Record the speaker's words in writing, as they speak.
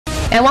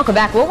And welcome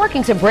back. We're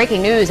working some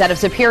breaking news out of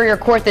Superior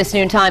Court this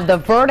noontime. The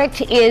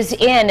verdict is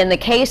in the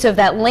case of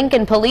that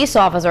Lincoln police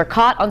officer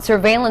caught on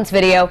surveillance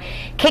video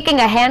kicking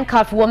a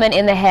handcuffed woman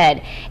in the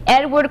head.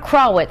 Edward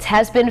Krawetz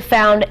has been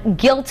found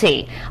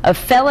guilty of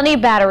felony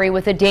battery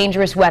with a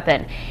dangerous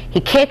weapon.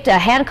 He kicked a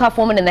handcuffed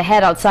woman in the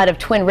head outside of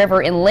Twin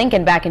River in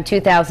Lincoln back in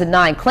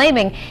 2009,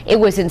 claiming it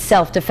was in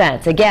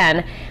self-defense.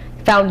 Again,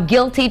 found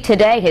guilty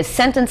today. His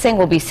sentencing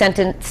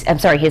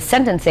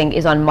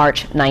is on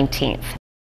March 19th.